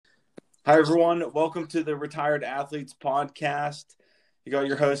Hi, everyone. Welcome to the Retired Athletes Podcast. You got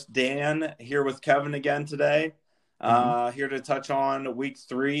your host, Dan, here with Kevin again today. Here to touch on week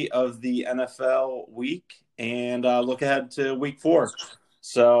 3 of the NFL week and look ahead to week 4.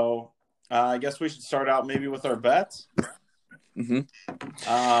 So I guess we should start out maybe with our bets. Not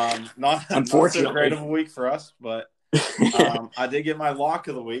so great of a week for us, but I did get my lock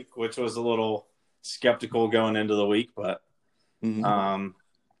of the week, which was a little skeptical going into the week, but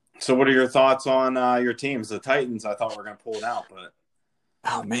so what are your thoughts on your teams? The Titans, I thought were going to pull it out, but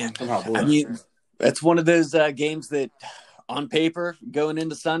oh man, I mean, it's one of those games that on paper going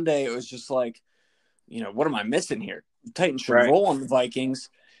into Sunday, it was just like, what am I missing here? The Titans should roll on the Vikings.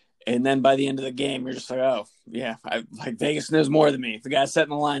 And then by the end of the game, you're just like, oh, yeah, Vegas knows more than me. The guys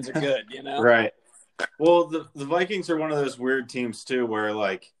setting the lines are good, Right. Well, the Vikings are one of those weird teams, too, where,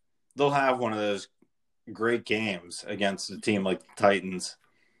 like, they'll have one of those great games against a team like the Titans.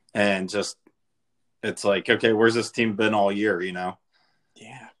 And just, it's like, okay, where's this team been all year, Yeah.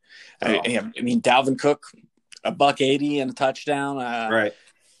 So. I mean, Dalvin Cook, $180 and a touchdown. Right.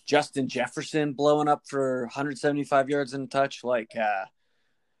 Justin Jefferson blowing up for 175 yards and a touch.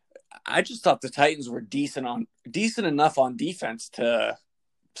 I just thought the Titans were decent enough on defense to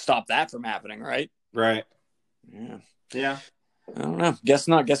stop that from happening, right? Right. Yeah. I don't know. Guess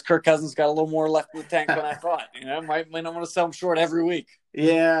not. Guess Kirk Cousins got a little more left in the tank than I thought. Might not want to sell him short every week.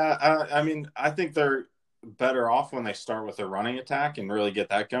 Yeah. I mean, I think they're better off when they start with a running attack and really get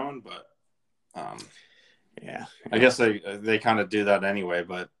that going. But I guess they kind of do that anyway.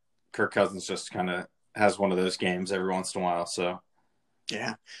 But Kirk Cousins just kind of has one of those games every once in a while. So.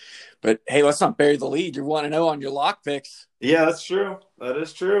 Yeah. But, hey, let's not bury the lead. You're 1-0 on your lock picks. Yeah, that's true. That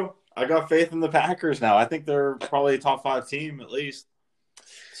is true. I got faith in the Packers now. I think they're probably a top 5 team at least.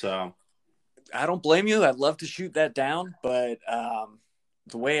 So I don't blame you. I'd love to shoot that down, but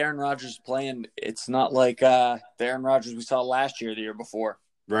the way Aaron Rodgers is playing, it's not like the Aaron Rodgers we saw last year, the year before.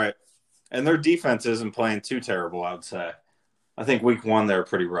 Right. And their defense isn't playing too terrible, I would say. I think week 1 they were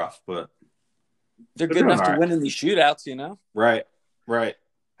pretty rough, but they're good enough to win in these shootouts, Right.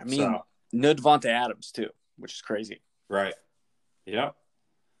 I mean, no Devontae Adams too, which is crazy. Right. Yep.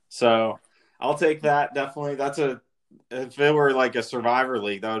 So I'll take that. Definitely. If it were like a survivor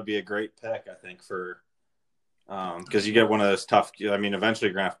league, that would be a great pick, I think, for because you get one of those tough. I mean, eventually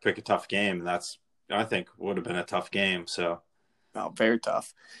you're gonna have to pick a tough game, and I think would have been a tough game. So, very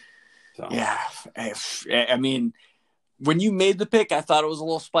tough. So. Yeah, I mean, when you made the pick, I thought it was a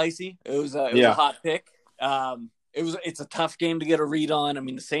little spicy. It was a hot pick. It's a tough game to get a read on. I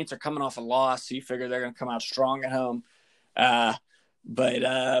mean, the Saints are coming off a loss, so you figure they're going to come out strong at home. But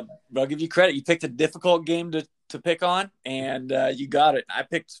I'll give you credit. You picked a difficult game to pick on, and you got it. I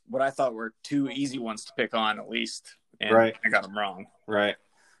picked what I thought were 2 easy ones to pick on, at least. And I got them wrong. Right.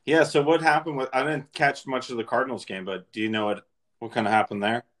 Yeah, so what happened I didn't catch much of the Cardinals game, but do you know what kind of happened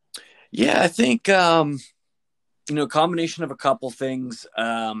there? Yeah, I think, a combination of a couple things.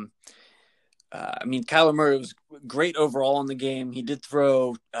 I mean, Kyler Murray was great overall in the game. He did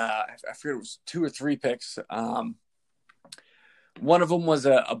throw, I forget, it was 2 or 3 picks. One of them was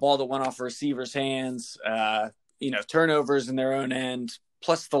a ball that went off a receiver's hands, turnovers in their own end.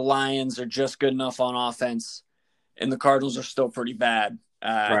 Plus the Lions are just good enough on offense, and the Cardinals are still pretty bad.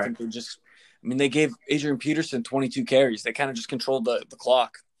 I think they gave Adrian Peterson 22 carries. They kind of just controlled the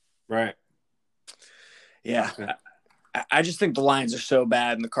clock. Right. Yeah. Okay. I just think the Lions are so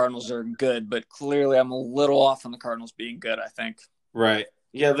bad and the Cardinals are good, but clearly I'm a little off on the Cardinals being good, I think. Right.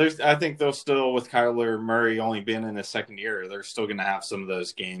 Yeah, I think they'll still, with Kyler Murray only being in his second year, they're still going to have some of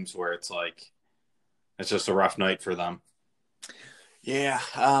those games where it's like it's just a rough night for them. Yeah.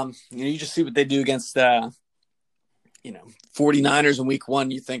 You just see what they do against 49ers in week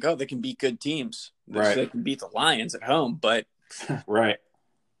 1. You think, oh, they can beat good teams. They can beat the Lions at home, but right.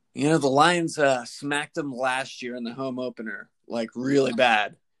 The Lions smacked them last year in the home opener, like really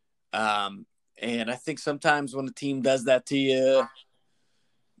bad. And I think sometimes when a team does that to you,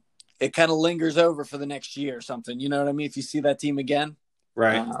 it kind of lingers over for the next year or something. You know what I mean? If you see that team again.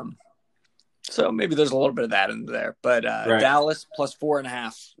 Right. So maybe there's a little bit of that in there. But Dallas plus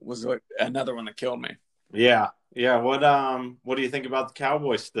 4.5 was another one that killed me. Yeah. Yeah. What do you think about the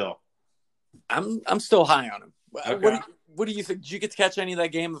Cowboys still? I'm still high on them. Okay. What do you think? Did you get to catch any of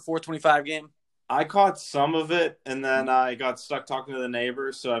that game, the 4:25 game? I caught some of it, and then I got stuck talking to the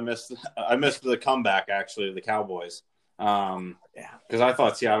neighbors, so I missed the comeback, actually, of the Cowboys. Because I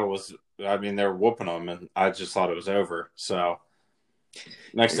thought Seattle was – I mean, they were whooping them, and I just thought it was over. So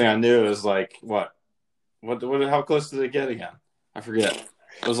next thing I knew, it was like, what? How close did it get again? I forget.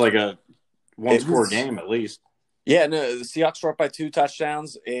 It was like a one-score game at least. Yeah, no, the Seahawks were up by 2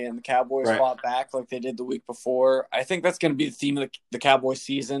 touchdowns, and the Cowboys fought back like they did the week before. I think that's going to be the theme of the Cowboys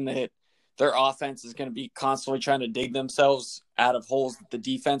season, that their offense is going to be constantly trying to dig themselves out of holes that the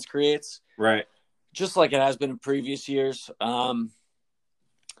defense creates. Right. Just like it has been in previous years. Time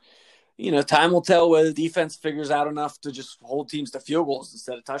will tell whether the defense figures out enough to just hold teams to field goals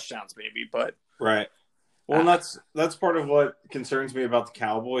instead of touchdowns, maybe. But right. Well, that's part of what concerns me about the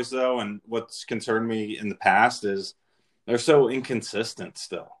Cowboys, though, and what's concerned me in the past is they're so inconsistent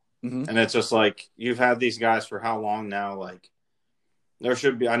still. Mm-hmm. And it's just like, you've had these guys for how long now? Like, there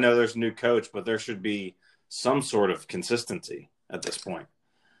should be – I know there's a new coach, but there should be some sort of consistency at this point.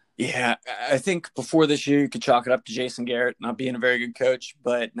 Yeah, I think before this year you could chalk it up to Jason Garrett not being a very good coach,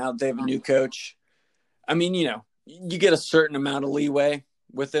 but now that they have a new coach, I mean, you get a certain amount of leeway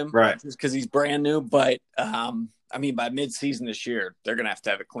with him, right? Just because he's brand new. But I mean, by mid-season this year, they're going to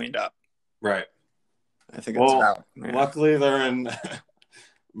have it cleaned up, right? I think that's valid. Luckily, they're in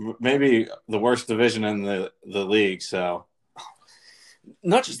maybe the worst division in the league. So,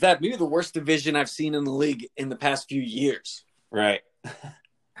 not just that, maybe the worst division I've seen in the league in the past few years. Right.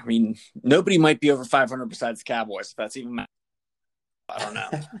 I mean, nobody might be over 500 besides the Cowboys. If that's even, I don't know.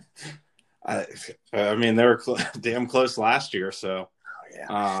 I mean, they were damn close last year, so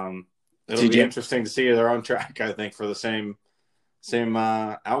it'll be interesting to see if they're on track. I think for the same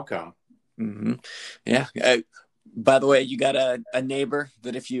outcome. Mm-hmm. Yeah. By the way, you got a neighbor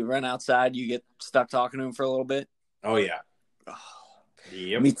that if you run outside, you get stuck talking to him for a little bit. Oh yeah. Oh,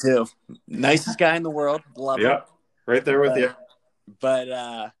 yep. Me too. Nicest guy in the world. Love him. Yep. Right there with you. But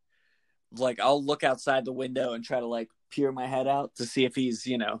I'll look outside the window and try to like peer my head out to see if he's,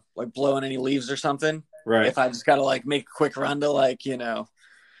 like blowing any leaves or something. Right. If I just got to like make a quick run to like, I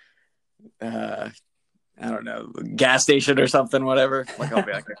don't know, gas station or something, whatever. Like I'll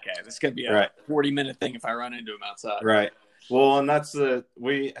be like, okay, this could be a 40-minute thing if I run into him outside. Right. Well, and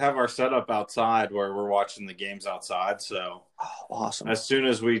we have our setup outside where we're watching the games outside. So awesome. As soon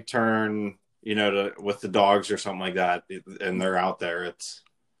as we turn, with the dogs or something like that, and they're out there, it's,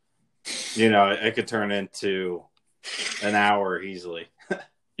 it could turn into an hour easily.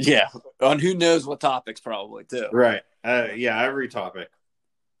 Yeah. On who knows what topics probably too. Right. Every topic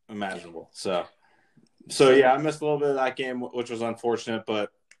imaginable. So yeah, I missed a little bit of that game, which was unfortunate,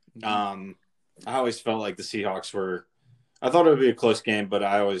 but I always felt like the Seahawks I thought it would be a close game, but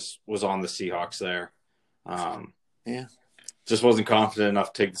I always was on the Seahawks there. Just wasn't confident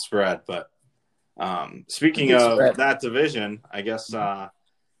enough to take the spread. But speaking of that division, I guess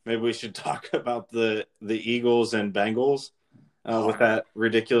maybe we should talk about the Eagles and Bengals with that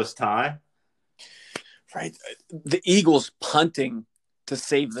ridiculous tie. Right. The Eagles punting to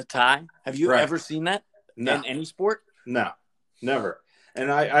save the tie. Have you ever seen that in any sport? No, never.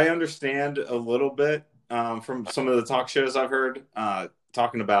 And I understand a little bit from some of the talk shows I've heard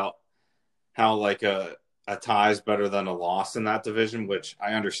talking about how like a tie is better than a loss in that division, which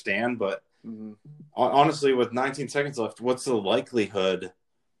I understand. But honestly, with 19 seconds left, what's the likelihood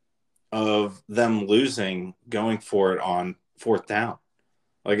of them losing going for it on fourth down?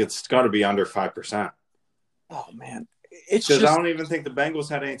 Like, it's got to be under 5%. Oh, man. It's because I don't even think the Bengals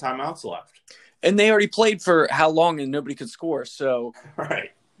had any timeouts left. And they already played for how long and nobody could score. So,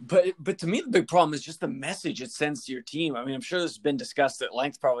 right. But to me, the big problem is just the message it sends to your team. I mean, I'm sure this has been discussed at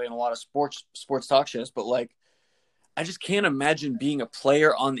length probably in a lot of sports talk shows, but like, I just can't imagine being a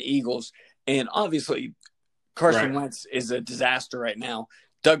player on the Eagles. And obviously, Carson Wentz is a disaster right now.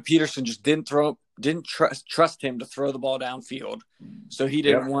 Doug Peterson just didn't trust him to throw the ball downfield. So he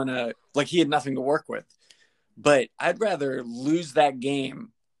didn't want to, like, he had nothing to work with. But I'd rather lose that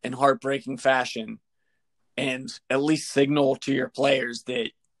game in heartbreaking fashion and at least signal to your players that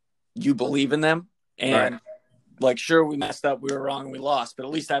you believe in them. And like, sure, we messed up, we were wrong, and we lost, but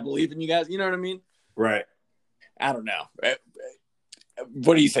at least I believe in you guys. You know what I mean? Right. I don't know.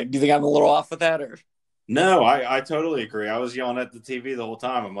 What do you think? Do you think I'm a little off with that, or? No, I totally agree. I was yelling at the TV the whole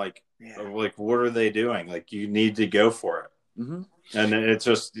time. I'm like, what are they doing? Like, you need to go for it. Mm-hmm. And it's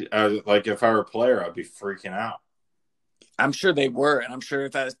just like, if I were a player, I'd be freaking out. I'm sure they were, and I'm sure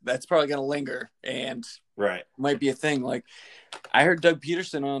that's probably going to linger and might be a thing. Like, I heard Doug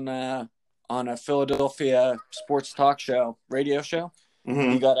Peterson on a Philadelphia sports talk show, radio show.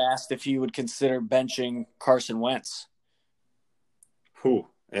 Mm-hmm. He got asked if he would consider benching Carson Wentz. Who?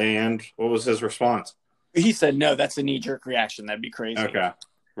 And what was his response? He said, no, that's a knee-jerk reaction. That'd be crazy. Okay,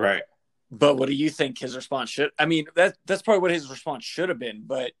 right. But what do you think his response should – I mean, that's probably what his response should have been,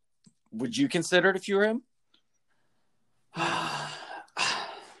 but would you consider it if you were him? I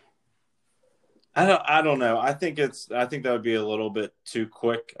don't know. I think that would be a little bit too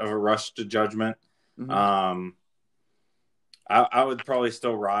quick of a rush to judgment. Mm-hmm. I would probably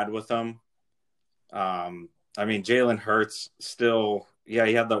still ride with him. I mean, Jalen Hurts still, he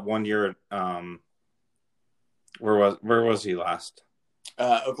had that 1 year. Where was he last?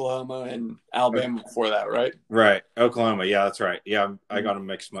 Oklahoma and Alabama before that, right? Right, Oklahoma. Yeah, that's right. Yeah, I got him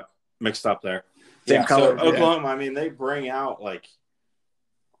mixed up there. Same color. So Oklahoma. I mean, they bring out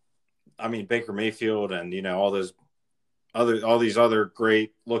Baker Mayfield and all these other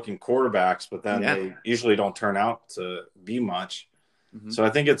great looking quarterbacks, but then they usually don't turn out to be much. Mm-hmm. So I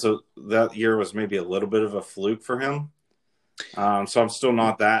think that year was maybe a little bit of a fluke for him. So I'm still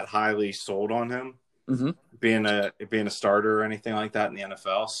not that highly sold on him being a starter or anything like that in the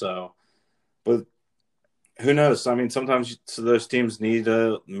NFL. So, but who knows? I mean, sometimes those teams need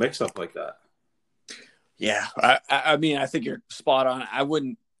a mix up like that. Yeah, I mean, I think you're spot on.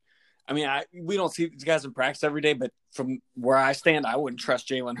 We don't see these guys in practice every day, but from where I stand, I wouldn't trust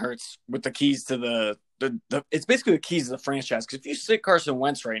Jalen Hurts with the keys to the it's basically the keys to the franchise. Because if you sit Carson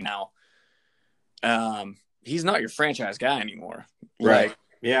Wentz right now, he's not your franchise guy anymore. Right.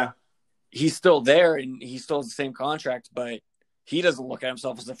 Yeah. He's still there and he still has the same contract, but he doesn't look at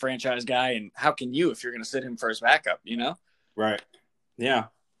himself as a franchise guy. And how can you if you're going to sit him for his backup, Right. Yeah.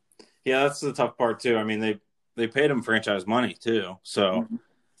 Yeah, that's the tough part, too. I mean, they paid him franchise money, too. So,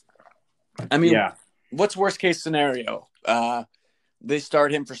 I mean, what's worst case scenario? They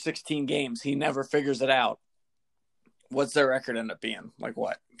start him for 16 games. He never figures it out. What's their record end up being? Like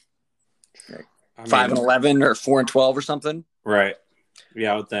what? 5-11 or 4-12 or something? Right.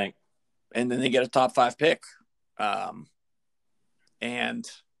 Yeah, I would think. And then they get a top 5 pick. And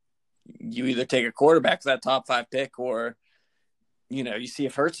you either take a quarterback for that top 5 pick or, you see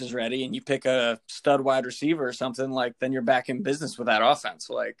if Hurts is ready and you pick a stud wide receiver or something, then you're back in business with that offense.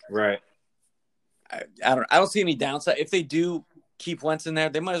 Right. I don't see any downside. If they do keep Wentz in there,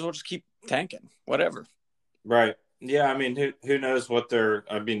 they might as well just keep tanking, whatever. Right. Yeah. I mean, who knows what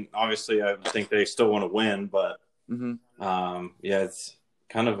obviously I think they still want to win, but it's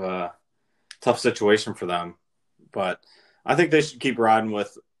kind of a tough situation for them, but I think they should keep riding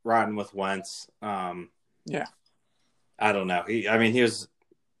with Wentz. I don't know. He was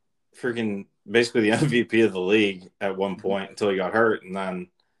freaking basically the MVP of the league at one point until he got hurt. And then,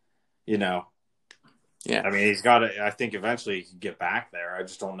 I mean, he's got to, I think eventually he can get back there. I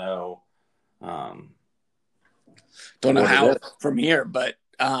just don't know. Don't know how from here, but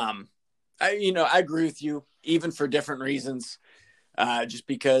I agree with you, even for different reasons. Just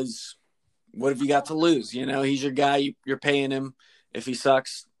because what have you got to lose? He's your guy. You're paying him. If he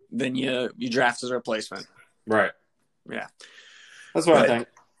sucks, then you draft his replacement. Right. Yeah. That's what I think.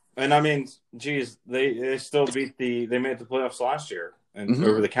 And I mean, geez, they still they made the playoffs last year and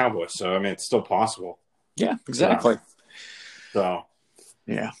over the Cowboys. So, I mean, it's still possible. Yeah, exactly. So,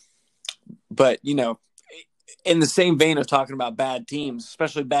 yeah. But, in the same vein of talking about bad teams,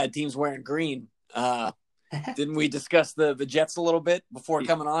 especially bad teams wearing green, didn't we discuss the Jets a little bit before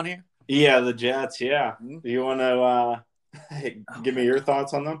coming on here? Yeah, the Jets, yeah. Do you want to give me your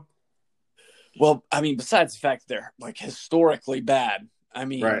thoughts on them? Well, I mean, besides the fact they're historically bad, I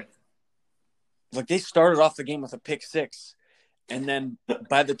mean, right. They started off the game with a pick 6, and then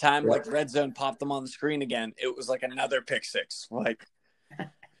by the time Red Zone popped them on the screen again, it was another pick 6.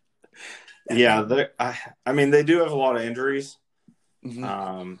 Yeah, I mean, they do have a lot of injuries,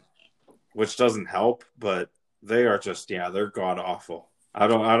 which doesn't help, but they are just they're god awful. I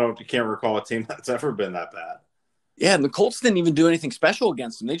can't recall a team that's ever been that bad. Yeah, and the Colts didn't even do anything special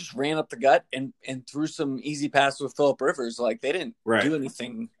against them. They just ran up the gut and threw some easy passes with Phillip Rivers. They didn't do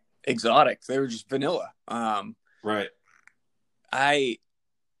anything exotic. They were just vanilla. Right. I've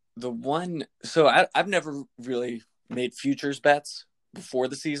never really made futures bets before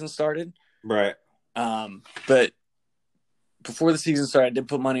the season started. Right. But before the season started, I did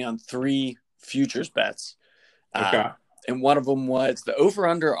put money on 3 futures bets. Okay. And one of them was the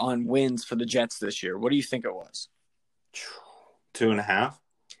over-under on wins for the Jets this year. What do you think it was? 2.5.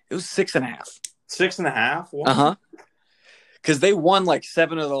 It was 6.5. 6.5? Because they won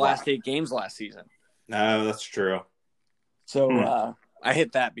 7 of the last 8 games last season. No, that's true. So I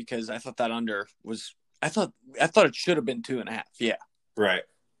hit that because I thought that under was. I thought it should have been 2.5. Yeah. Right.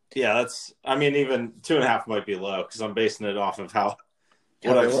 Yeah, even 2.5 might be low because I'm basing it off of what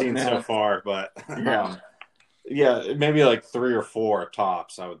I've seen so far. But maybe 3 or 4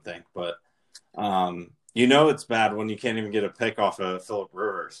 tops, I would think. But it's bad when you can't even get a pick off of Phillip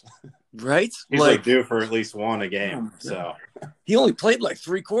Rivers. Right? He's due for at least one a game. So he only played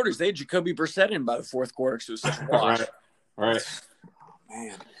 3 quarters. They had Jacoby Brissett in by the 4th quarter because it was such a wash. Right. Oh,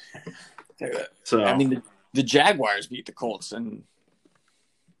 man. So I mean, the Jaguars beat the Colts and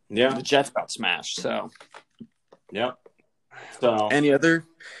the Jets got smashed. So yep. So any other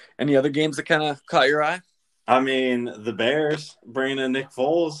games that kind of caught your eye? I mean, the Bears bringing in Nick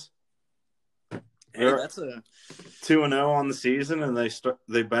Foles. Hey, that's a 2-0 on the season, and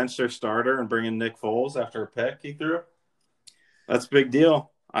they benched their starter and bring in Nick Foles after a pick he threw. That's a big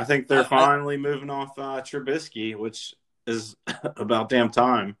deal. I think they're finally moving off Trubisky, which is about damn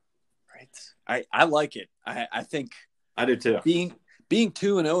time. Right. I like it. I think I do too. Being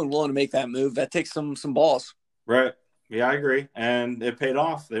 2-0 and willing to make that move, that takes some balls. Right. Yeah, I agree. And it paid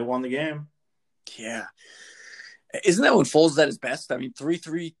off. They won the game. Yeah. Isn't that when Foles is at his best? I mean,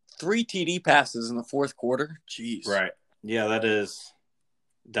 three TD passes in the fourth quarter. Jeez. Right. Yeah, that is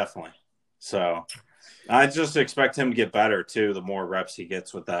definitely. So I just expect him to get better too, the more reps he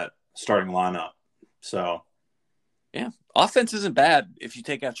gets with that starting lineup. So yeah, offense isn't bad if you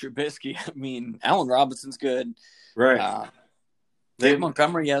take out Trubisky. I mean, Allen Robinson's good. Right. David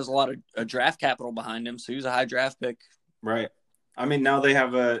Montgomery has a lot of draft capital behind him, so he's a high draft pick. Right. I mean, now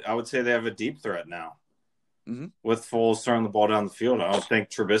I would say they have a deep threat now. Mm-hmm. With Foles throwing the ball down the field. I don't think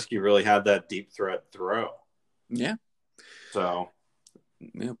Trubisky really had that deep threat throw. Yeah. So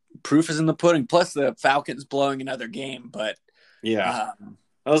proof is in the pudding. Plus the Falcons blowing another game, but yeah,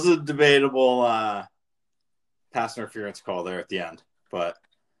 that was a debatable pass interference call there at the end, but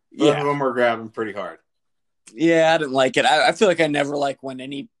both of them were grabbing pretty hard. Yeah, I didn't like it. I feel like I never like when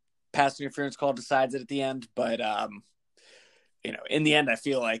any pass interference call decides it at the end, but in the end, I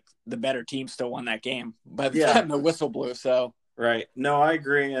feel like the better team still won that game. But the time the whistle blew, so right. No, I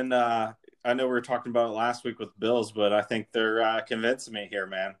agree, and I know we were talking about it last week with Bills, but I think they're convincing me here,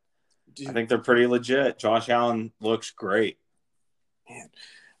 man. Dude. I think they're pretty legit. Josh Allen looks great. Man,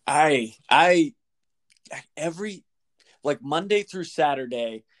 every Monday through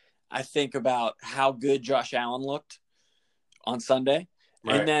Saturday, I think about how good Josh Allen looked on Sunday.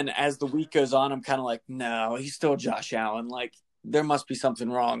 Right. And then as the week goes on, I'm kind of like, no, he's still Josh Allen. Like, there must be something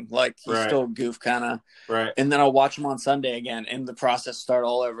wrong. Like, he's still a goof kind of. Right. And then I'll watch him on Sunday again, and the process start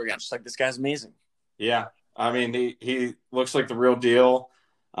all over again. Just like, this guy's amazing. Yeah. I mean, he looks like the real deal.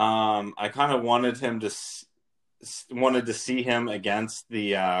 I kind of wanted to see him against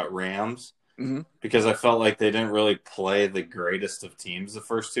the Rams because I felt like they didn't really play the greatest of teams the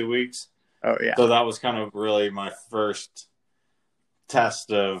first 2 weeks. Oh, yeah. So that was kind of really my first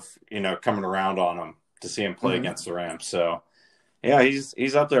test of, coming around on him to see him play against the Rams. So, yeah,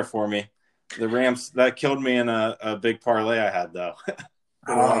 he's up there for me. The Rams, that killed me in a big parlay I had, though.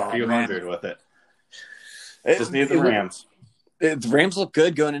 A few hundred with it. Just need the Rams. The Rams look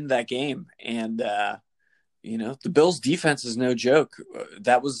good going into that game. And, the Bills' defense is no joke.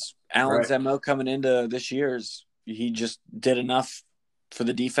 That was Allen's MO coming into this year's. He just did enough for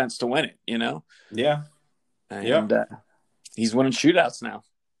the defense to win it, Yeah. And he's winning shootouts now.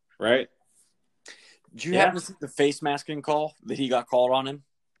 Right. Did you happen to see the face masking call that he got called on him?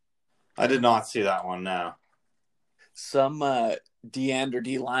 I did not see that one, no. Some D-end or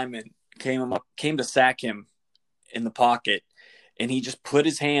D-lineman came to sack him in the pocket, and he just put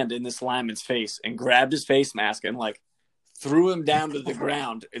his hand in this lineman's face and grabbed his face mask and, threw him down to the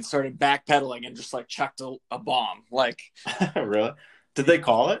ground and started backpedaling and just, chucked a bomb. Really? Did they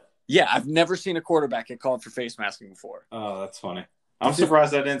call it? Yeah, I've never seen a quarterback get called for face masking before. Oh, that's funny. I'm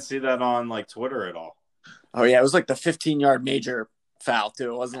surprised I didn't see that on, Twitter at all. Oh, yeah, it was the 15-yard major foul,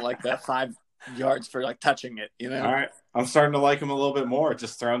 too. It wasn't that 5 yards for, touching it, All right. I'm starting to like him a little bit more,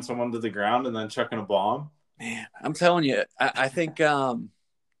 just throwing someone to the ground and then chucking a bomb. Man, I'm telling you, I think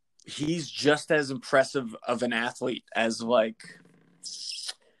he's just as impressive of an athlete as,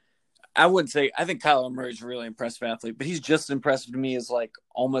 I wouldn't say – I think Kyler Murray's a really impressive athlete, but he's just as impressive to me as,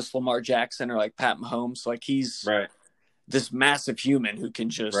 almost Lamar Jackson or, Pat Mahomes. He's this massive human who can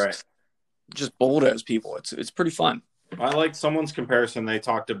just bulldoze people. It's pretty fun. I like someone's comparison. They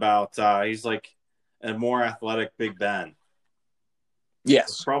talked about he's like a more athletic Big Ben.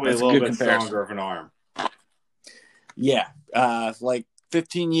 Yes. Probably a little bit stronger of an arm. Yeah.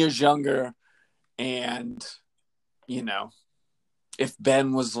 15 years younger. And, if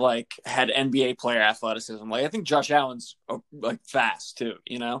Ben was had NBA player athleticism, I think Josh Allen's fast too,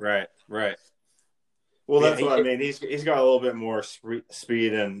 Right. Well, that's what I mean. He's got a little bit more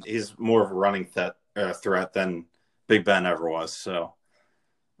speed, and he's more of a running threat than Big Ben ever was. So,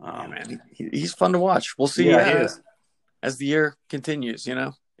 man, he's fun to watch. We'll see. Yeah, he is. As the year continues,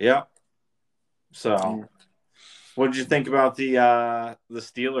 Yeah. So, what did you think about the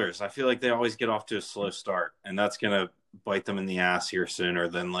Steelers? I feel like they always get off to a slow start, and that's gonna bite them in the ass here sooner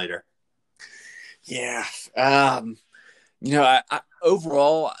than later. Yeah.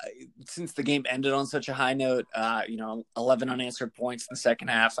 Overall, since the game ended on such a high note, 11 unanswered points in the second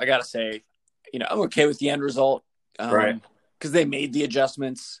half, I got to say, I'm okay with the end result. Right. because they made the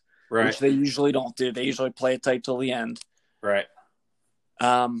adjustments, right, which they usually don't do. They usually play it tight till the end. Right.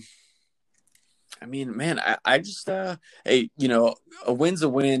 I mean, man, I just, hey, you know, a win's a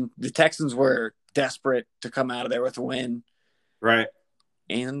win. The Texans were desperate to come out of there with a win. Right.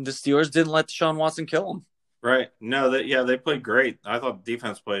 And the Steelers didn't let Deshaun Watson kill them. Right. No, they played great. I thought the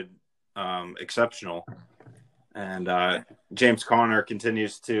defense played exceptional. And James Conner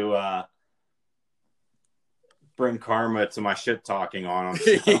continues to bring karma to my shit talking on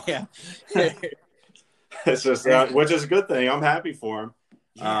him. So. Yeah. It's just, which is a good thing. I'm happy for him.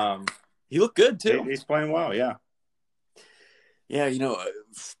 Yeah. He looked good, too. He's playing well, yeah. Yeah, you know,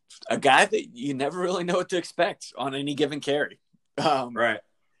 a guy that you never really know what to expect on any given carry. Right.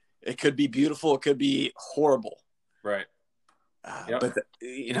 It could be beautiful. It could be horrible. Right. Yep. But,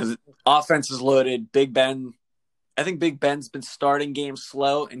 you know, the offense is loaded. Big Ben, I think Big Ben's been starting games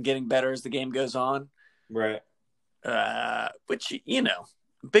slow and getting better as the game goes on. Right. Which, you know,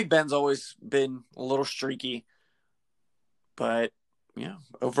 Big Ben's always been a little streaky. But, you know,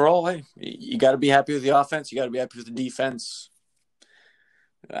 overall, hey, you got to be happy with the offense. You got to be happy with the defense.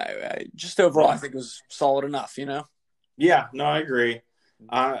 Just overall, I think it was solid enough, you know? Yeah, no, I agree.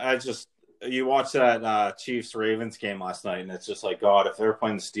 I just, you watch that Chiefs-Ravens game last night, and it's just like, God, if they were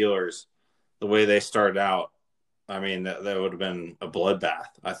playing the Steelers the way they started out, I mean, that would have been a bloodbath,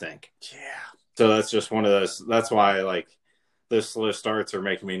 I think. Yeah. So that's just one of those, that's why, like, those slow starts are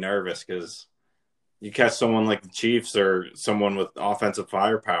making me nervous, because you catch someone like the Chiefs or someone with offensive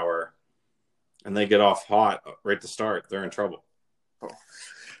firepower, and they get off hot right to start, they're in trouble.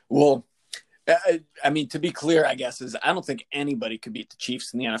 Well, I mean, to be clear, I guess, is I don't think anybody could beat the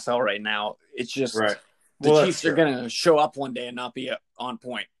Chiefs in the NFL right now. It's just right. The Chiefs are going to show up one day and not be on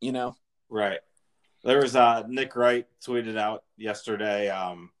point, you know? Right. There was Nick Wright tweeted out yesterday.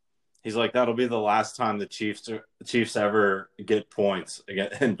 He's like, that'll be the last time the Chiefs ever get points again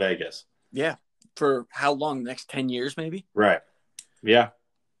in Vegas. Yeah. For how long? The next 10 years, maybe? Right. Yeah.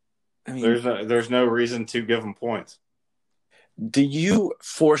 I mean, there's no reason to give them points. Do you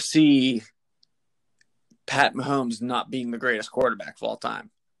foresee Pat Mahomes not being the greatest quarterback of all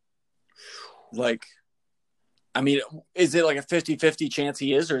time? Like, I mean, is it like a 50-50 chance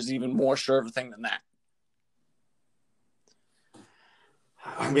he is, or is it even more sure of a thing than that?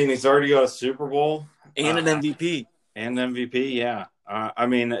 I mean, he's already got a Super Bowl. And an MVP. And MVP, yeah. I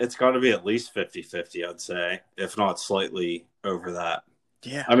mean, it's got to be at least 50-50, I'd say, if not slightly over that.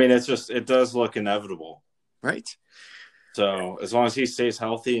 Yeah. I mean, it does look inevitable. Right. So as long as he stays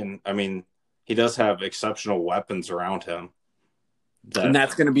healthy, and I mean, he does have exceptional weapons around him. And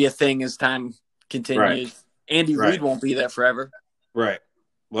that's going to be a thing as time continues. Right. Andy Reid won't be there forever. Right.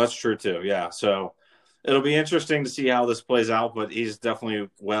 Well, that's true too. Yeah. So it'll be interesting to see how this plays out, but he's definitely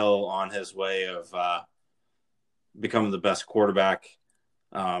well on his way of becoming the best quarterback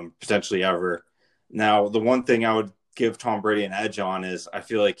potentially ever. Now, the one thing I would give Tom Brady an edge on is I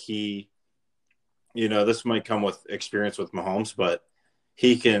feel like he, you know, this might come with experience with Mahomes, but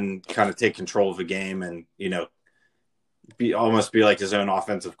he can kind of take control of the game and, you know, almost be like his own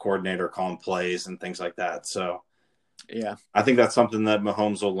offensive coordinator, calling plays and things like that. So, yeah, I think that's something that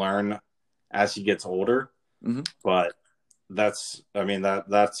Mahomes will learn as he gets older. Mm-hmm. But that's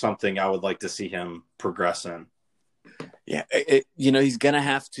something I would like to see him progress in. Yeah, you know, he's going to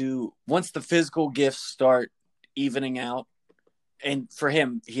have to, once the physical gifts start evening out, and for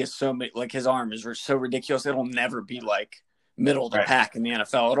him, he has so many, like his arm is so ridiculous. It'll never be like middle of the pack in the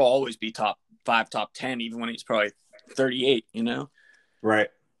NFL. It'll always be top 5, top 10, even when he's probably 38, you know? Right.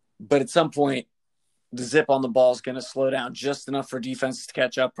 But at some point, the zip on the ball is going to slow down just enough for defenses to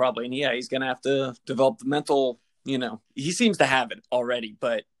catch up probably. And yeah, he's going to have to develop the mental, you know, he seems to have it already,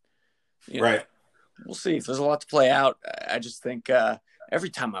 but you know, we'll see. If there's a lot to play out, I just think every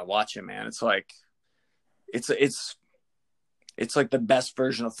time I watch him, man, it's like, it's like the best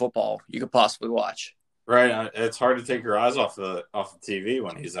version of football you could possibly watch. Right. It's hard to take your eyes off the TV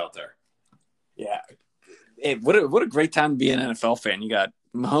when he's out there. Yeah. Hey, what a great time to be an NFL fan. You got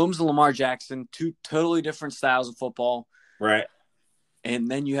Mahomes and Lamar Jackson, two totally different styles of football. Right. And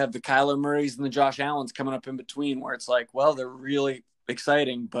then you have the Kyler Murrays and the Josh Allens coming up in between where it's like, well, they're really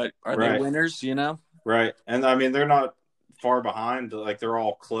exciting, but are they winners, you know? Right. And I mean, they're not far behind. Like, they're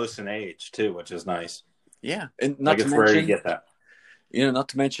all close in age too, which is nice. Yeah. And not to mention, rare to get that. You know, not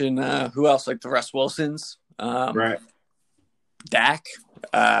to mention who else, like the Russ Wilsons. Right. Dak.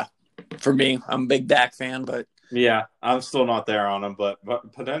 For me, I'm a big Dak fan, but yeah, I'm still not there on him, but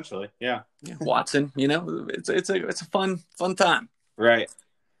potentially, yeah. Watson, you know, it's a fun time. Right.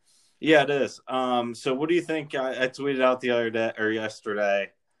 Yeah, it is. So what do you think? I tweeted out the other day or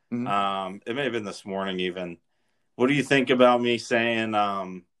yesterday. Mm-hmm. It may have been this morning even. what do you think about me saying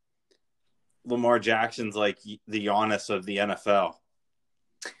Lamar Jackson's like the Giannis of the NFL?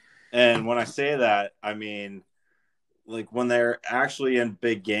 And when I say that, I mean, like when they're actually in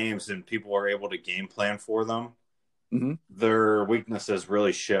big games and people are able to game plan for them, their weaknesses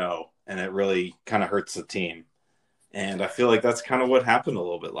really show, and it really kind of hurts the team. And I feel like that's kind of what happened a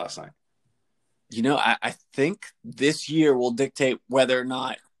little bit last night. You know, I think this year will dictate whether or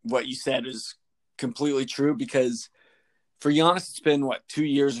not what you said is completely true, because for Giannis, it's been, 2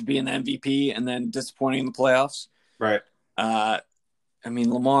 years of being the MVP and then disappointing in the playoffs. Right. I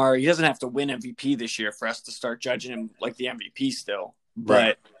mean, Lamar, he doesn't have to win MVP this year for us to start judging him like the MVP still.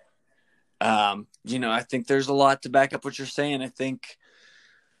 But, you know, I think there's a lot to back up what you're saying. I think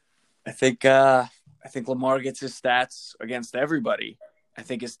Lamar gets his stats against everybody. I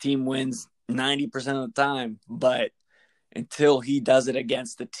think his team wins 90% of the time, but until he does it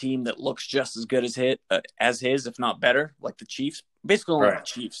against the team that looks just as good as his, if not better, like the Chiefs, basically only the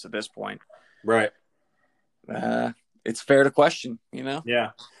Chiefs at this point. Right. It's fair to question, you know?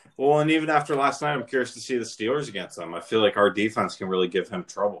 Yeah. Well, and even after last night, I'm curious to see the Steelers against them. I feel like our defense can really give him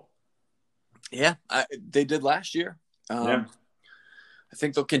trouble. Yeah, they did last year. I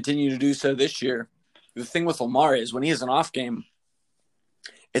think they'll continue to do so this year. The thing with Lamar is when he has an off game,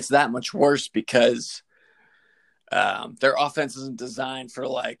 it's that much worse because their offense isn't designed for,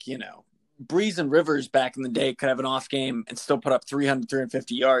 like, you know, Breeze and Rivers back in the day could have an off game and still put up 300,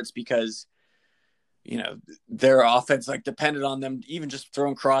 350 yards because, you know, their offense like depended on them even just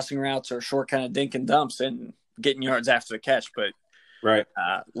throwing crossing routes or short kind of dink and dumps and getting yards after the catch. But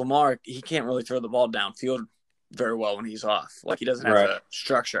Lamar, he can't really throw the ball downfield very well when he's off. Like, he doesn't have the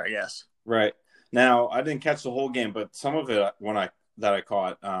structure, I guess. Right. Now, I didn't catch the whole game, but some of it that I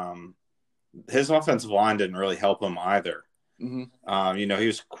caught, his offensive line didn't really help him either. You know, he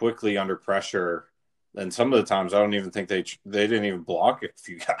was quickly under pressure, and some of the times I don't even think they didn't even block a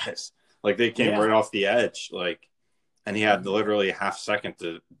few guys. Like, they came right off the edge, like, and he had literally a half second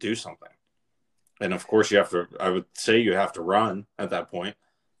to do something. And of course, I would say you have to run at that point.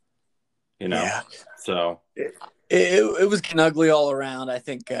 You know, so it was getting ugly all around. I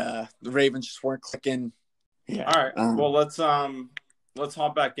think the Ravens just weren't clicking. Yeah. All right. Well, let's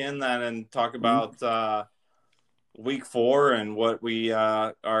hop back in then and talk about week 4 and what we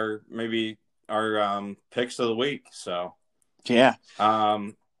our picks of the week. So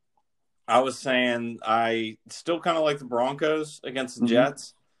I was saying I still kind of like the Broncos against the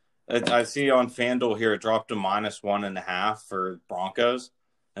Jets. I see on FanDuel here it dropped to -1.5 for Broncos,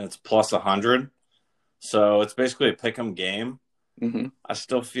 and it's plus 100. So it's basically a pick'em game. I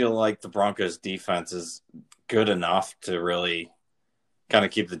still feel like the Broncos defense is good enough to really kind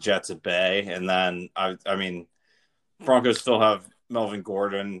of keep the Jets at bay. And then, I mean, Broncos still have Melvin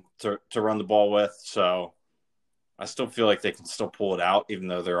Gordon to run the ball with. So I still feel like they can still pull it out, even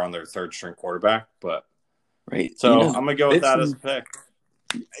though they're on their third string quarterback. But so I'm going to go with that as a pick.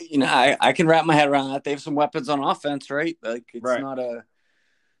 You know, I can wrap my head around that. They have some weapons on offense, right? Like, it's not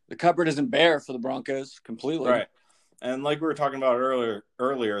the cupboard isn't bare for the Broncos completely. Right. And like we were talking about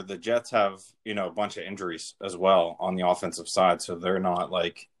earlier, the Jets have, you know, a bunch of injuries as well on the offensive side. So they're not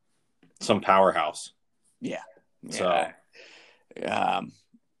like some powerhouse. Yeah. So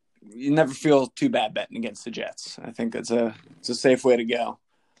you never feel too bad betting against the Jets. I think it's a safe way to go.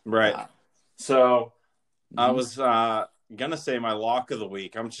 Right. So I was going to say my lock of the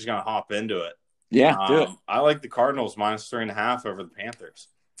week. I'm just going to hop into it. Yeah, do it. I like the Cardinals -3.5 over the Panthers.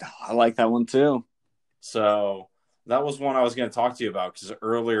 I like that one too. So that was one I was going to talk to you about because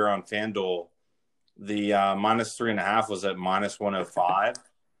earlier on FanDuel, the -3.5 was at -105.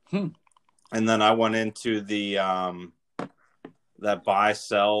 And then I went into the that buy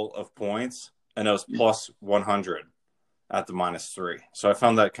sell of points, and it was plus 100 at the -3. So I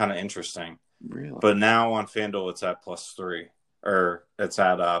found that kind of interesting. Really? But now on FanDuel, it's at +3, or it's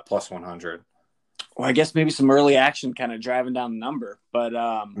at plus 100. Well, I guess maybe some early action kind of driving down the number. But,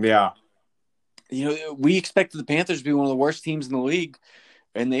 you know, we expected the Panthers to be one of the worst teams in the league,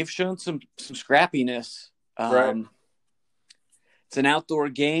 and they've shown some scrappiness. Right. It's an outdoor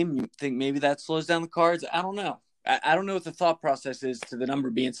game. You think maybe that slows down the Cards? I don't know. I don't know what the thought process is to the number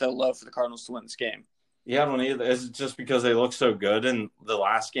being so low for the Cardinals to win this game. Yeah, I don't either. Is it just because they look so good in the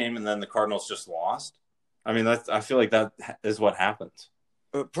last game and then the Cardinals just lost? I mean, I feel like that is what happens.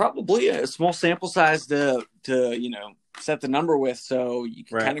 Probably a small sample size to you know, set the number with, so you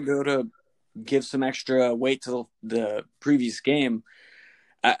can kind of go to give some extra weight to the previous game.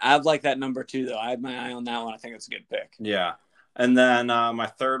 I'd like that number too, though. I have my eye on that one. I think it's a good pick. Yeah. And then my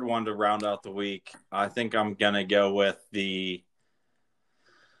third one to round out the week, I think I'm going to go with the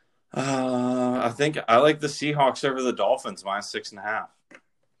I think I like the Seahawks over the Dolphins -6.5.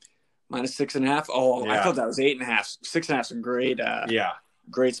 -6.5. Oh, yeah. I thought that was 8.5. 6.5 is a great,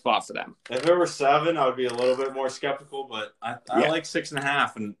 great spot for them. If it were 7, I would be a little bit more skeptical, but I like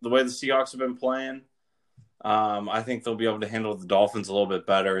 6.5, and the way the Seahawks have been playing, I think they'll be able to handle the Dolphins a little bit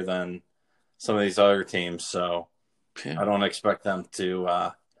better than some of these other teams. So I don't expect them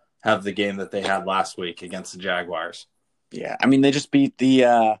to have the game that they had last week against the Jaguars. Yeah, I mean, they just beat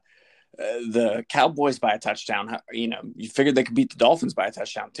the Cowboys by a touchdown. You know, you figured they could beat the Dolphins by a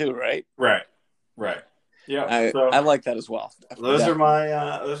touchdown too, right? Right. Yeah, I like that as well. Those are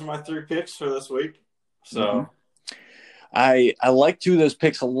my 3 picks for this week. So I like 2 of those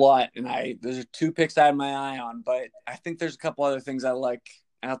picks a lot, and those are 2 picks I had my eye on. But I think there's a couple other things I like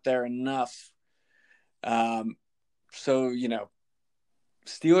out there enough. So you know,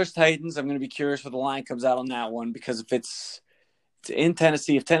 Steelers Titans. I'm going to be curious where the line comes out on that one, because if it's in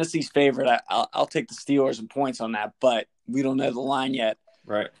Tennessee, if Tennessee's favorite, I'll take the Steelers and points on that. But we don't know the line yet.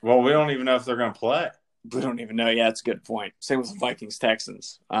 Right. Well, we don't even know if they're going to play. We don't even know. Yeah, that's a good point. Same with the Vikings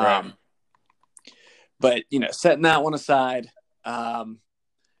Texans. Right. But you know, setting that one aside,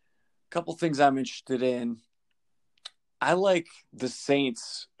 couple things I'm interested in. I like the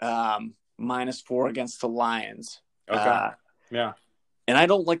Saints -4 against the Lions. Okay. Yeah. And I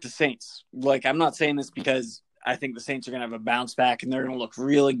don't like the Saints. Like, I'm not saying this because I think the Saints are going to have a bounce back and they're going to look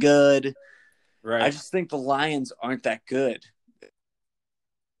really good. Right. I just think the Lions aren't that good.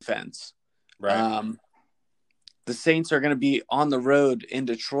 Defense. Right. The Saints are going to be on the road in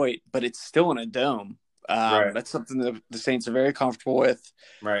Detroit, but it's still in a dome. Right. That's something that the Saints are very comfortable with.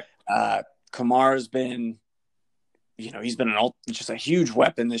 Right. Kamara's been, you know, he's been just a huge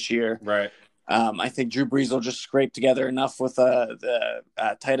weapon this year. Right. I think Drew Brees will just scrape together enough with the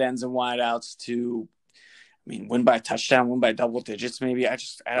tight ends and wideouts to, I mean, win by a touchdown, win by double digits. Maybe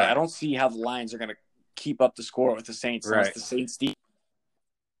I don't see how the Lions are going to keep up the score with the Saints. Right. Unless the Saints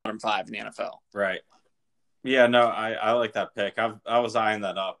bottom 5 in the NFL. Right. Yeah. No, I like that pick. I was eyeing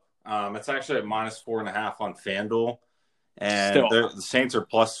that up. It's actually at -4.5 on FanDuel, and the Saints are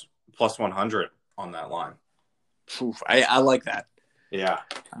plus 100 on that line. Oof, I like that. Yeah.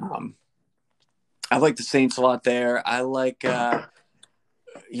 I like the Saints a lot there. I like,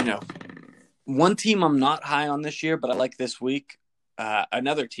 you know, one team I'm not high on this year, but I like this week.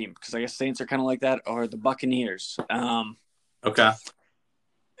 Another team, because I guess Saints are kind of like that, are the Buccaneers. Okay.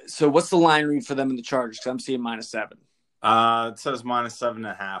 So what's the line read for them in the Chargers? Because I'm seeing -7. It says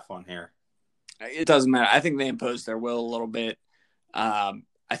 -7.5 on here. It doesn't matter. I think they imposed their will a little bit.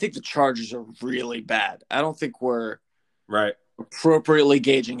 I think the Chargers are really bad. I don't think we're appropriately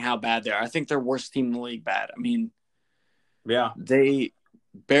gauging how bad they are. I think they're worst team in the league bad. I mean, yeah, they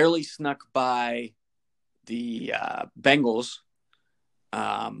barely snuck by the Bengals.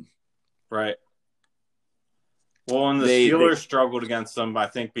 Right. Well, and the Steelers struggled against them, I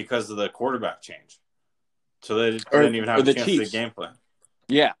think, because of the quarterback change. So they didn't even have a chance to game plan.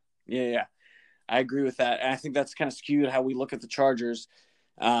 Yeah. I agree with that. And I think that's kind of skewed how we look at the Chargers.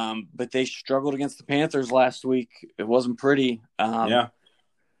 But they struggled against the Panthers last week. It wasn't pretty. Yeah.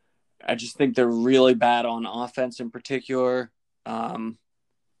 I just think they're really bad on offense in particular. I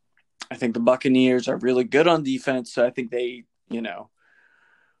think the Buccaneers are really good on defense. So I think they, you know,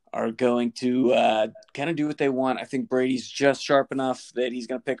 are going to kind of do what they want. I think Brady's just sharp enough that he's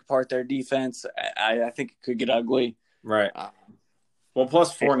going to pick apart their defense. I think it could get ugly. Right. Well,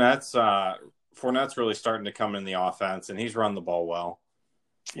 plus Fournette's really starting to come in the offense, and he's run the ball well.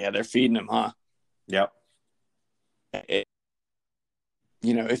 Yeah, they're feeding him, huh? Yep.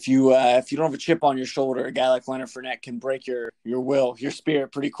 You know, if you don't have a chip on your shoulder, a guy like Leonard Fournette can break your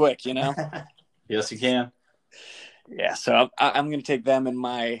spirit pretty quick, you know? Yes, he can. Yeah, so I'm going to take them in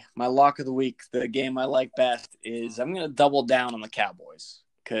my lock of the week. The game I like best is I'm going to double down on the Cowboys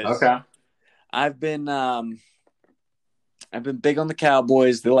because I've been big on the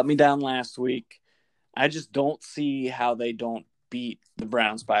Cowboys. They let me down last week. I just don't see how they don't beat the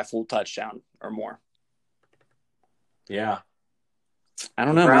Browns by a full touchdown or more. Yeah, I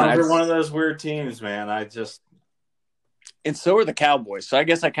don't know. Browns are one of those weird teams, man. And so are the Cowboys. So I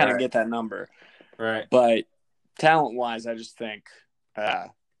guess I kind of get that number, right? But talent-wise, I just think I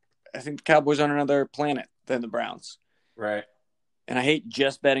think the Cowboys are on another planet than the Browns. Right. And I hate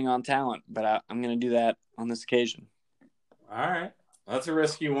just betting on talent, but I'm going to do that on this occasion. All right. That's a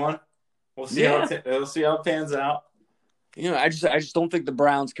risky one. We'll see how it pans out. You know, I just don't think the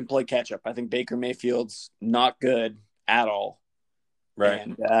Browns can play catch-up. I think Baker Mayfield's not good at all. Right.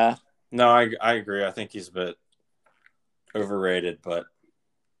 And, no, I agree. I think he's a bit overrated, but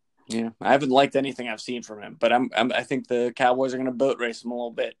yeah, I haven't liked anything I've seen from him, but I think the Cowboys are going to boat race him a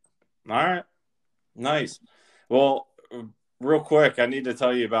little bit. All right. Nice. Well, real quick, I need to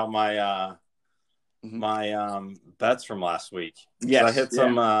tell you about my bets from last week. Yes, I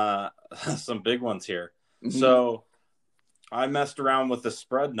hit some big ones here. Mm-hmm. So I messed around with the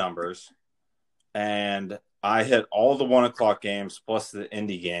spread numbers, and I hit all the 1 o'clock games plus the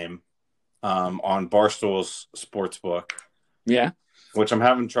Indy game on Barstool's Sportsbook. Yeah, which I'm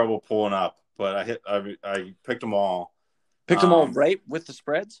having trouble pulling up, but I picked them all. Picked them all right with the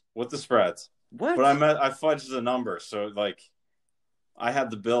spreads? With the spreads. What? But I fudged the numbers. So, like, I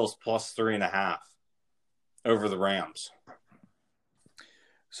had the Bills plus 3.5 over the Rams.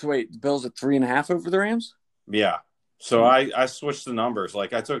 So, wait, the Bills at 3.5 over the Rams? Yeah. So, I switched the numbers.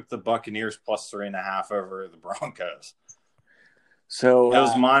 Like, I took the Buccaneers plus 3.5 over the Broncos. So, it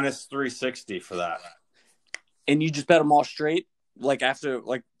was minus 360 for that. And you just bet them all straight? Like, after,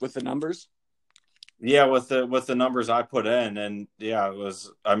 like, with the numbers? Yeah, with the numbers I put in. And, yeah, it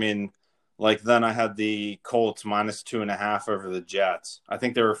was, I mean, like, then I had the Colts minus 2.5 over the Jets. I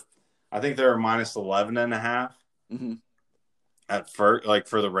think they were minus 11.5 at first, like,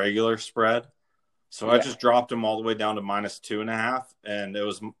 for the regular spread. So I just dropped them all the way down to minus 2.5, and it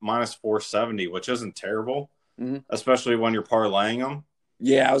was minus 470, which isn't terrible, especially when you're parlaying them.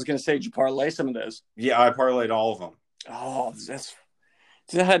 Yeah, I was gonna say, did you parlay some of those? Yeah, I parlayed all of them. Oh,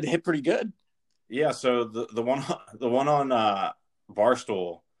 that had to hit pretty good. Yeah, so the one on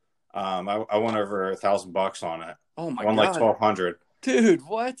Barstool, I won over $1,000 on it. Oh my god! I won like 1,200. Dude,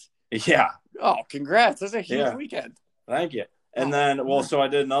 what? Yeah. Oh, congrats! That's a huge weekend. Thank you. And then, so I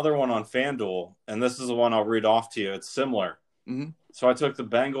did another one on FanDuel, and this is the one I'll read off to you. It's similar. So I took the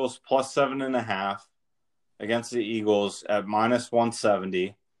Bengals plus 7.5 against the Eagles at minus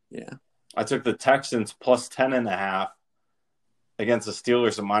 170. Yeah. I took the Texans plus 10.5 against the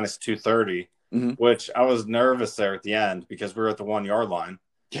Steelers at minus 230, which I was nervous there at the end because we were at the 1 yard line.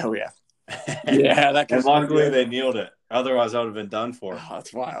 Oh, yeah. Yeah, that and luckily they nailed it. Otherwise, I would have been done for. Oh,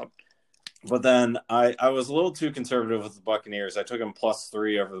 that's wild. But then I was a little too conservative with the Buccaneers. I took them plus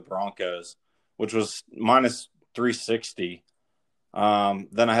 3 over the Broncos, which was minus 360.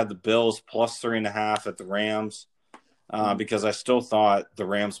 Then I had the Bills plus 3.5 at the Rams because I still thought the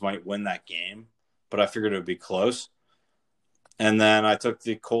Rams might win that game, but I figured it would be close. And then I took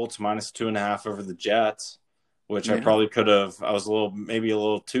the Colts minus 2.5 over the Jets, which I probably could have. I was maybe a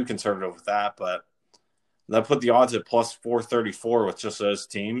little too conservative with that, but that put the odds at plus 434 with just those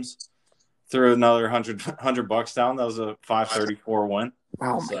teams. Threw another $100 down. That was a 534 win.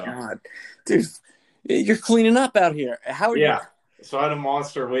 Oh my god, dude, you're cleaning up out here. How are you? So I had a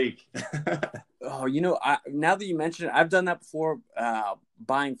monster week. Oh, now that you mention it, I've done that before,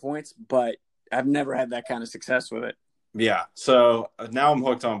 buying points, but I've never had that kind of success with it. Yeah. So now I'm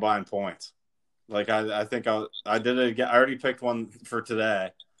hooked on buying points. Like I think I did it again. I already picked one for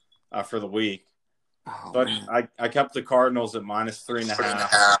today, for the week. Oh, but I kept the Cardinals at minus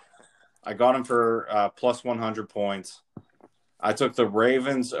 3.5. I got them for plus 100 points. I took the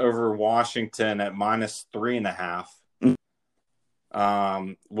Ravens over Washington at minus 3.5,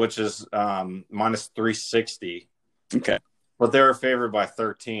 which is minus 360. Okay. But they were favored by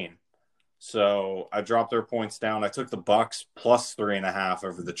 13. So I dropped their points down. I took the Bucks plus 3.5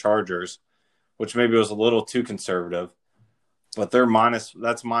 over the Chargers, which maybe was a little too conservative. But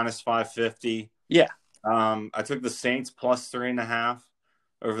that's minus 550. Yeah. I took the Saints plus 3.5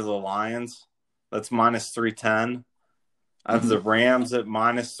 over the Lions. That's minus 310. I have the Rams at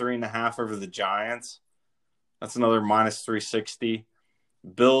minus 3.5 over the Giants. That's another minus 360.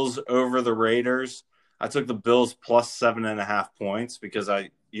 Bills over the Raiders. I took the Bills plus 7.5 points because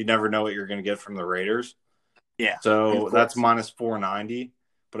you never know what you're going to get from the Raiders. Yeah. So that's minus 490,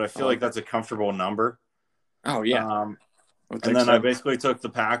 but I feel like that's a comfortable number. Oh, yeah. And then I basically took the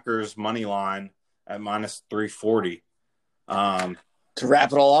Packers money line at minus 340. To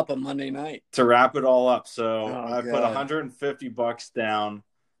wrap it all up on Monday night. So I put $150 down.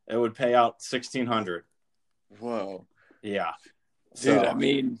 It would pay out $1,600. Whoa. Yeah. Dude, I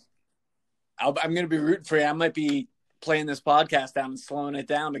mean, I'm going to be rooting for you. I might be playing this podcast down and slowing it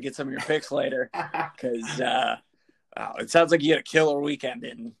down to get some of your picks later. Because it sounds like you had a killer weekend.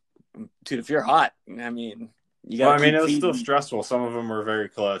 And, dude, if you're hot, I mean, you got it was still stressful. Some of them were very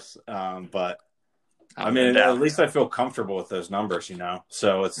close. But at least I feel comfortable with those numbers,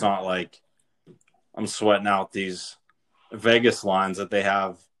 So it's not like I'm sweating out these Vegas lines that they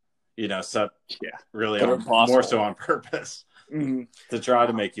have, set really more so on purpose to try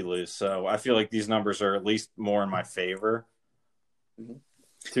to make you lose. So I feel like these numbers are at least more in my favor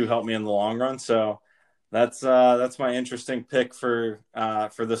to help me in the long run. So that's my interesting pick for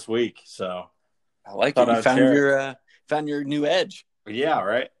this week. So I like it. You found your new edge. Yeah,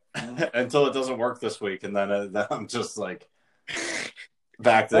 right. until it doesn't work this week, and then I'm just like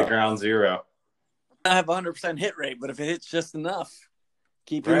back to the ground zero. I have 100% hit rate, but if it hits just enough,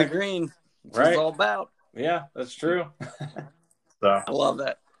 keeping the green, that's what it's all about. Yeah, that's true. So I love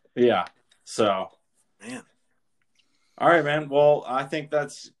that. Yeah. So, man. All right, man. Well, I think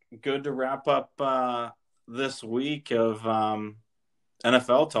that's good to wrap up this week of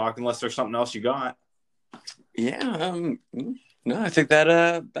NFL talk, unless there's something else you got. Yeah. No, I think that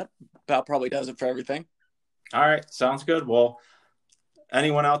about probably does it for everything. All right. Sounds good. Well,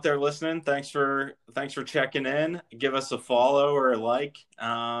 anyone out there listening, thanks for checking in. Give us a follow or a like.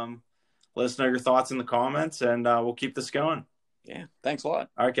 Let us know your thoughts in the comments, and we'll keep this going. Yeah. Thanks a lot.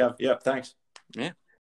 All right, Kev. Yep. Thanks. Yeah.